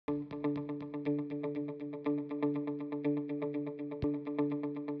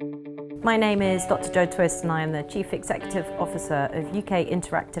My name is Dr. Jo Twist and I am the Chief Executive Officer of UK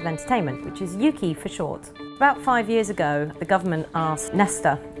Interactive Entertainment, which is Ukie for short. About 5 years ago, the government asked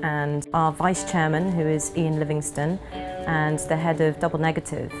Nesta and our Vice Chairman, who is Ian Livingstone, and the head of Double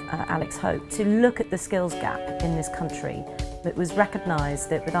Negative, Alex Hope, to look at the skills gap in this country. It was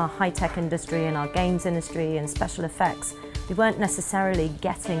recognised that with our high-tech industry and our games industry and special effects, we weren't necessarily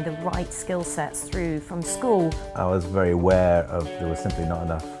getting the right skill sets through from school. I was very aware of there was simply not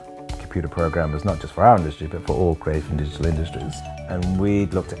enough computer programmers, not just for our industry, but for all creative and digital industries. And we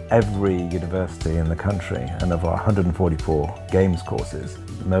looked at every university in the country, and of our 144 games courses,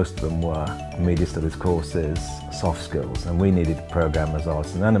 most of them were media studies courses, soft skills, and we needed programmers,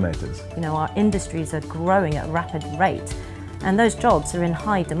 artists and animators. You know, our industries are growing at a rapid rate, and those jobs are in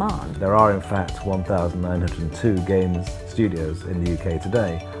high demand. There are in fact 1,902 games studios in the UK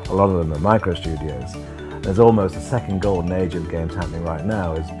today. A lot of them are micro studios. There's almost a second golden age of games happening right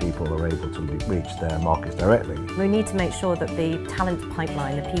now as people are able to reach their markets directly. We need to make sure that the talent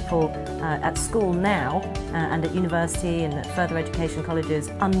pipeline, the people at school now and at university and at further education colleges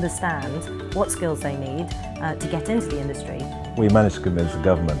understand what skills they need to get into the industry. We managed to convince the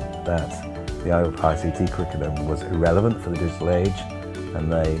government that the old ICT curriculum was irrelevant for the digital age,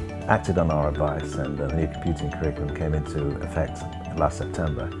 and they acted on our advice, and the new computing curriculum came into effect last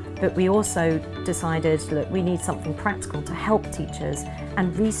September. But we also decided that we need something practical to help teachers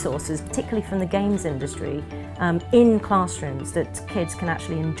and resources, particularly from the games industry, in classrooms that kids can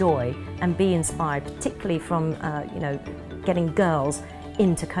actually enjoy and be inspired, particularly from getting girls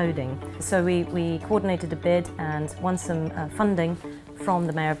into coding. So we coordinated a bid and won some funding from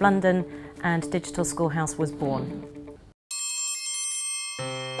the Mayor of London, and Digital Schoolhouse was born.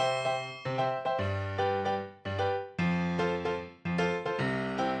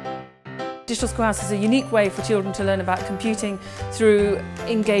 Digital Schoolhouse is a unique way for children to learn about computing through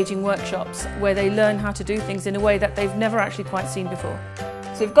engaging workshops where they learn how to do things in a way that they've never actually quite seen before.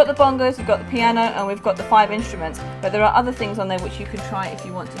 So we've got the bongos, we've got the piano and we've got the 5 instruments, but there are other things on there which you can try if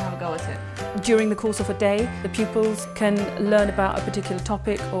you want to have a go at it. During the course of a day, the pupils can learn about a particular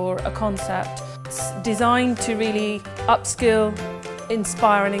topic or a concept. It's designed to really upskill,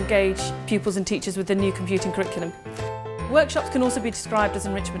 inspire and engage pupils and teachers with the new computing curriculum. Workshops can also be described as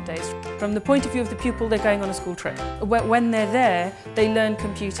enrichment days. From the point of view of the pupil, they're going on a school trip. When they're there, they learn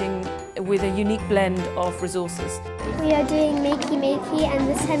computing with a unique blend of resources. We are doing makey and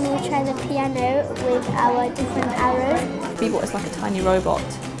this time we'll try the piano with our different arrows. Bebop is like a tiny robot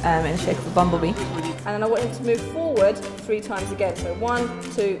in the shape of a bumblebee. And then I want him to move forward 3 times again. So 1,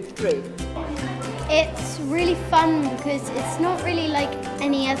 2, 3. It's really fun because it's not really like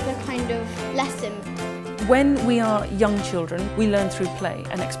any other kind of lesson. When we are young children, we learn through play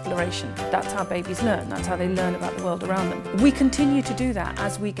and exploration. That's how babies learn, that's how they learn about the world around them. We continue to do that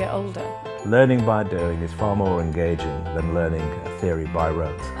as we get older. Learning by doing is far more engaging than learning a theory by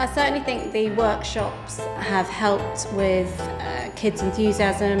rote. I certainly think the workshops have helped with kids'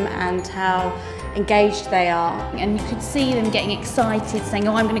 enthusiasm and how engaged they are. And you could see them getting excited, saying,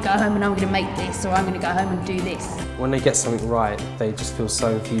 oh, I'm going to go home and I'm going to make this, or I'm going to go home and do this. When they get something right, they just feel so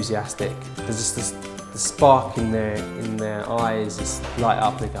enthusiastic. There's just this the spark in their eyes just light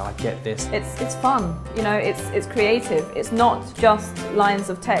up. They go, I get this. It's fun, you know. It's creative. It's not just lines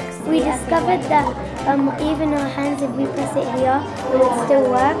of text. We discovered that even our hands, if we press it here, it would still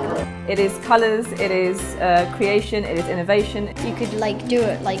work. It is colours. It is creation. It is innovation. You could like do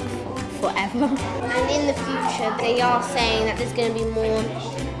it like forever. And in the future, they are saying that there's going to be more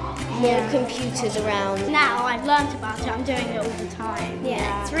computers around. Now I've learnt about it, I'm doing it all the time.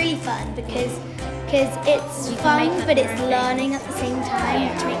 Yeah, it's really fun because it's fun, but it's learning at the same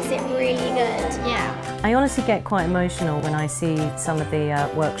time, which makes it really good. Yeah. I honestly get quite emotional when I see some of the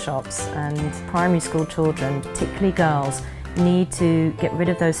workshops, and primary school children, particularly girls, need to get rid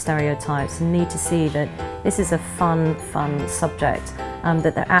of those stereotypes and need to see that this is a fun subject,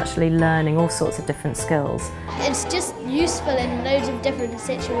 that they're actually learning all sorts of different skills. It's just useful in loads of different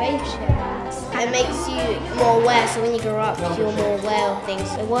situations. It makes you more aware, so when you grow up you're more aware of things.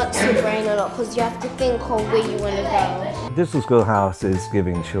 It works your brain a lot because you have to think of where you want to go. Digital Schoolhouse is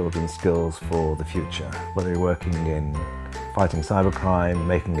giving children skills for the future, whether you're working in fighting cybercrime,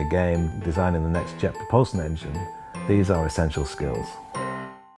 making a game, designing the next jet propulsion engine. These are essential skills.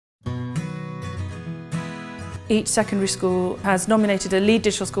 Each secondary school has nominated a lead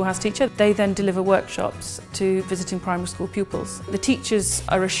Digital Schoolhouse teacher. They then deliver workshops to visiting primary school pupils. The teachers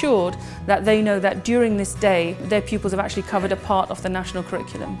are assured that they know that during this day their pupils have actually covered a part of the national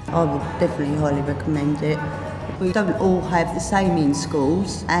curriculum. I would definitely highly recommend it. We don't all have the same in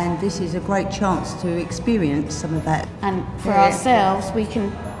schools, and this is a great chance to experience some of that. And for ourselves, we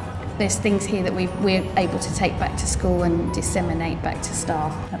can There's things here that we're able to take back to school and disseminate back to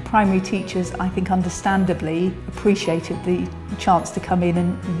staff. Primary teachers, I think understandably, appreciated the chance to come in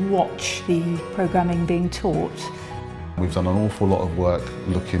and watch the programming being taught. We've done an awful lot of work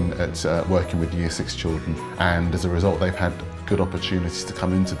looking at working with Year 6 children, and as a result they've had good opportunities to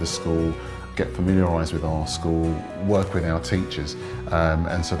come into the school, get familiarised with our school, work with our teachers,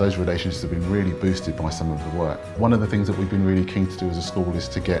 and so those relationships have been really boosted by some of the work. One of the things that we've been really keen to do as a school is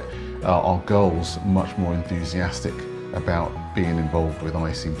to get our girls much more enthusiastic about being involved with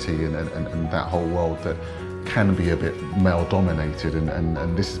ICT and that whole world that can be a bit male dominated,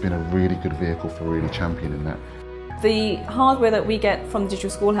 and this has been a really good vehicle for really championing that. The hardware that we get from the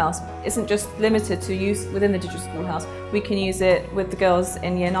Digital Schoolhouse isn't just limited to use within the Digital Schoolhouse. We can use it with the girls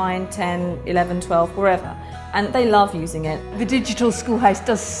in Year 9, 10, 11, 12, wherever, and they love using it. The Digital Schoolhouse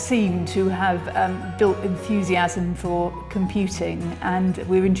does seem to have built enthusiasm for computing, and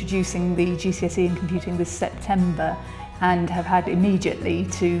we're introducing the GCSE in computing this September and have had immediately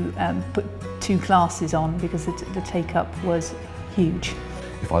to put 2 classes on because the take-up was huge.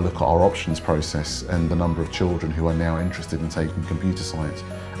 If I look at our options process and the number of children who are now interested in taking computer science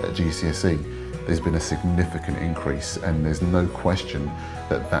at GCSE, there's been a significant increase, and there's no question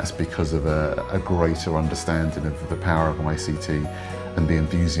that that's because of a greater understanding of the power of ICT, and the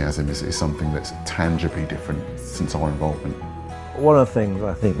enthusiasm is something that's tangibly different since our involvement. One of the things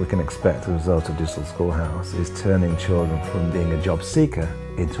I think we can expect as a result of Digital Schoolhouse is turning children from being a job seeker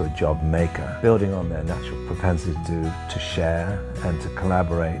into a job maker, building on their natural propensity to share and to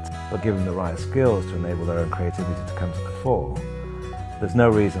collaborate, but giving them the right skills to enable their own creativity to come to the fore. There's no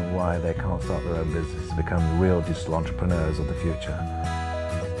reason why they can't start their own business to become real digital entrepreneurs of the future.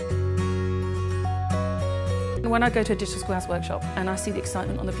 When I go to a Digital Schoolhouse workshop and I see the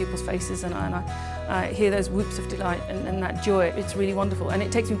excitement on the pupils' faces and I hear those whoops of delight and that joy, it's really wonderful, and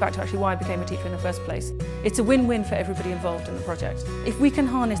it takes me back to actually why I became a teacher in the first place. It's a win-win for everybody involved in the project. If we can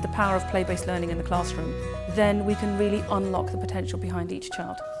harness the power of play-based learning in the classroom, then we can really unlock the potential behind each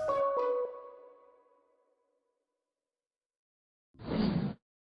child.